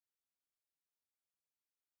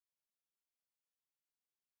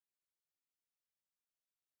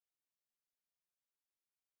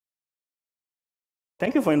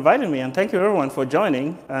Thank you for inviting me, and thank you everyone for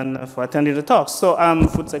joining and for attending the talk. So I'm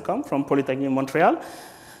Foutse Khomh from Polytechnique Montréal,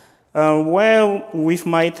 where with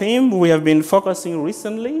my team, we have been focusing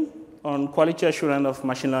recently on quality assurance of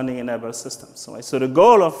machine learning-enabled systems. So the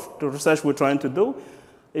goal of the research we're trying to do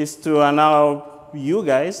is to allow you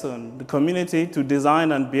guys and the community to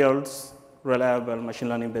design and build reliable machine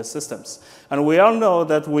learning-based systems. And we all know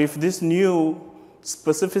that with this new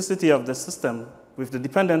specificity of the system, with the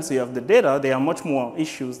dependency of the data, there are much more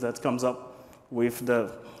issues that comes up with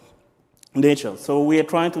the nature. So we are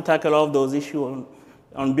trying to tackle all of those issues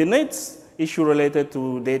on beneath, issues related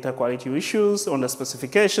to data quality issues, on the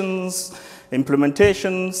specifications,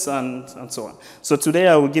 implementations, and so on. So today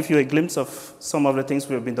I will give you a glimpse of some of the things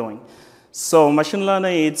we have been doing. So machine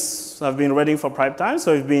learning, I've been ready for prime time,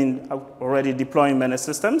 so we've been already deploying many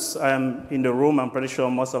systems. I'm in the room, I'm pretty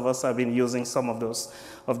sure most of us have been using some of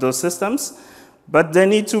those systems. But they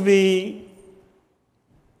need to be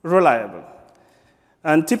reliable.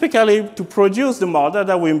 And typically, to produce the model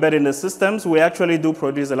that we embed in the systems, we actually do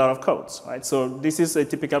produce a lot of codes, right? So this is a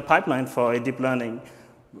typical pipeline for a deep learning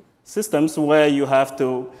systems where you have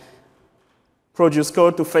to produce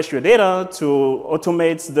code to fetch your data, to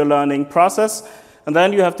automate the learning process, and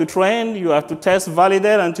then you have to train, you have to test,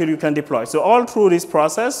 validate until you can deploy. So all through this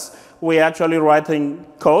process, we're actually writing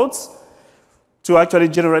codes to actually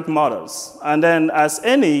generate models. And then as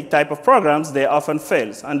any type of programs, they often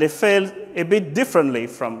fail. And they fail a bit differently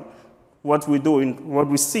from what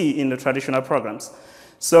we see in the traditional programs.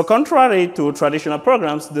 So contrary to traditional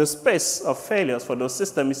programs, the space of failures for those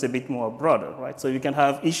systems is a bit more broader, right? So you can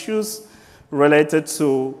have issues related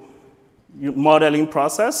to modeling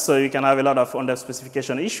process, so you can have a lot of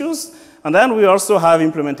under-specification issues. And then we also have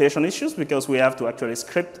implementation issues because we have to actually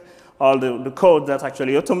script all the code that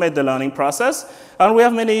actually automate the learning process. And we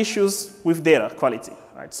have many issues with data quality,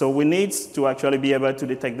 right? So we need to actually be able to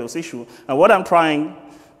detect those issues. And what I'm trying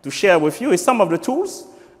to share with you is some of the tools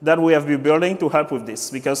that we have been building to help with this,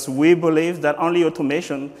 because we believe that only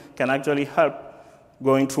automation can actually help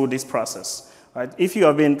going through this process, right? If you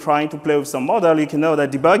have been trying to play with some model, you can know that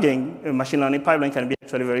debugging a machine learning pipeline can be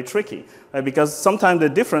actually very tricky, right? Because sometimes the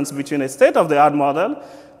difference between a state-of-the-art model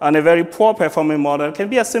and a very poor performing model can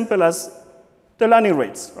be as simple as the learning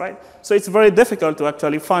rates, right? So it's very difficult to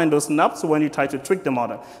actually find those naps when you try to trick the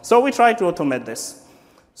model. So we try to automate this.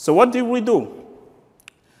 So what did we do?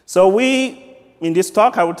 So in this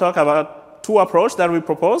talk, I will talk about two approaches that we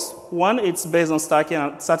propose. One, it's based on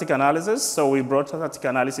static analysis. So we brought static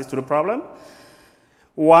analysis to the problem.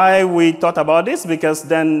 Why we thought about this? Because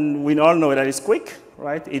then we all know that it's quick,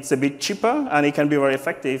 right? It's a bit cheaper, and it can be very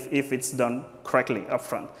effective if it's done correctly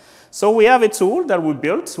upfront. So we have a tool that we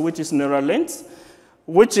built, which is Neuralint,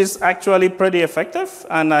 which is actually pretty effective,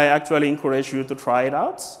 and I actually encourage you to try it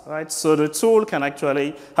out, right? So the tool can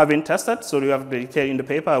actually have been tested, so you have the detail in the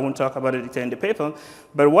paper. I won't talk about the detail in the paper,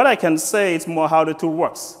 but what I can say is more how the tool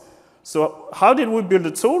works. So how did we build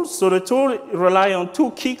the tool? So the tool relies on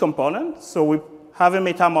two key components. So we have a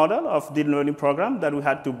meta model of deep learning program that we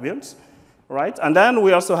had to build, right? And then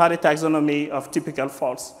we also had a taxonomy of typical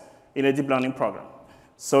faults in a deep learning program.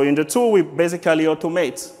 So in the tool, we basically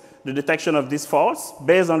automate the detection of these faults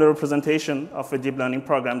based on the representation of a deep learning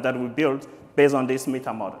program that we built based on this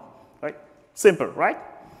meta model, right? Simple, right?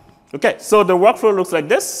 Okay, so the workflow looks like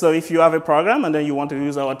this. So if you have a program and then you want to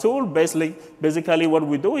use our tool, basically what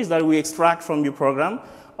we do is that we extract from your program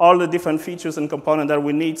all the different features and components that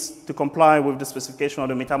we need to comply with the specification of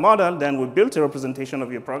the meta model. Then we build a representation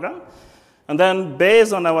of your program. And then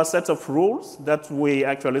based on our set of rules that we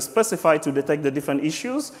actually specify to detect the different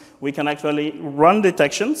issues, we can actually run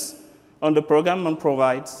detections on the program and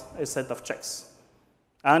provide a set of checks.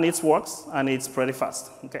 And it works, and it's pretty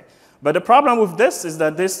fast. Okay. But the problem with this is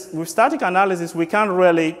that with static analysis, we can't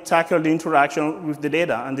really tackle the interaction with the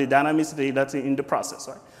data and the dynamicity that's in the process,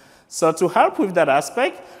 right? So to help with that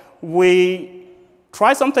aspect, we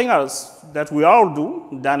try something else that we all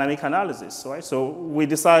do, dynamic analysis, right? So we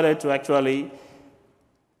decided to actually,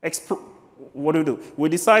 what do? We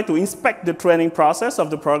decide to inspect the training process of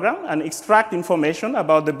the program and extract information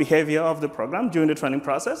about the behavior of the program during the training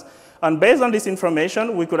process. And based on this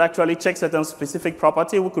information, we could actually check certain specific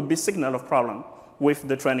property, which could be signal of problem with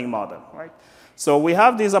the training model, right? So we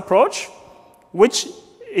have this approach, which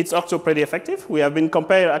it's also pretty effective. We have been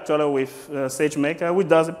compared actually with SageMaker, which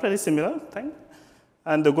does a pretty similar thing.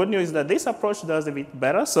 And the good news is that this approach does a bit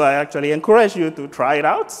better, so I actually encourage you to try it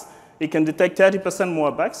out. It can detect 30%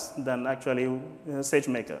 more bugs than actually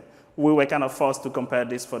SageMaker. We were kind of forced to compare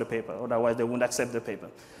this for the paper, otherwise they wouldn't accept the paper.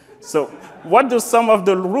 So what do some of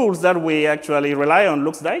the rules that we actually rely on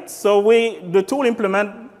looks like? So the tool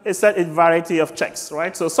implement a variety of checks,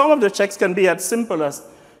 right? So some of the checks can be as simple as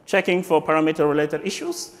checking for parameter-related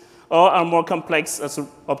issues, or are more complex as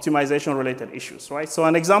optimization-related issues, right? So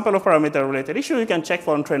an example of parameter-related issue, you can check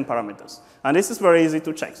for untrained parameters. And this is very easy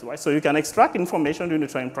to check, right? So you can extract information during the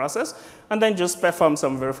training process, and then just perform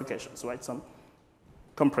some verifications, right? Some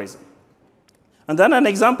comparison. And then an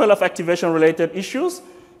example of activation-related issues,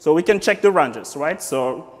 so we can check the ranges, right?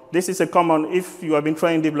 So this is a common, if you have been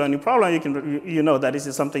training deep learning problem, you know that this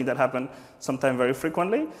is something that happens sometimes very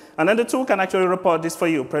frequently. And then the tool can actually report this for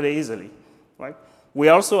you pretty easily, right? We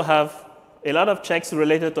also have a lot of checks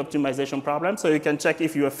related to optimization problems, so you can check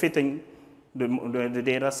if you are fitting the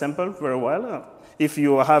data sample very well, if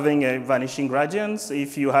you are having a vanishing gradients,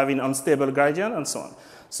 if you're having unstable gradient, and so on.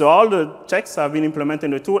 So all the checks have been implemented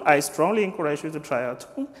in the tool. I strongly encourage you to try out.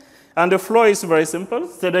 And the flow is very simple.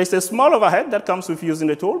 So there's a small overhead that comes with using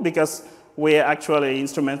the tool because we're actually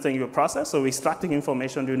instrumenting your process, so we're extracting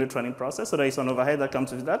information during the training process, so there is an overhead that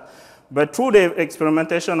comes with that. But through the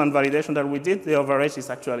experimentation and validation that we did, the overhead is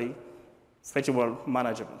actually pretty well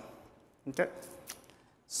manageable. Okay?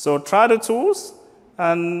 So try the tools,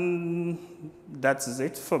 and that's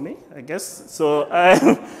it for me, I guess. So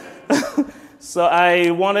I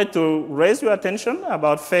wanted to raise your attention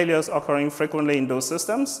about failures occurring frequently in those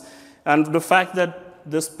systems, and the fact that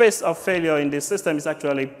the space of failure in this system is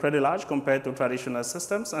actually pretty large compared to traditional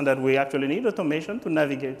systems, and that we actually need automation to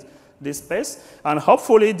navigate this space. And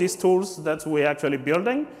hopefully these tools that we're actually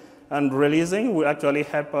building and releasing will actually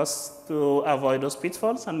help us to avoid those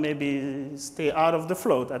pitfalls and maybe stay out of the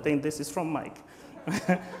float. I think this is from Mike.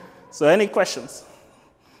 So any questions?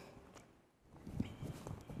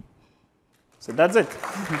 So that's it.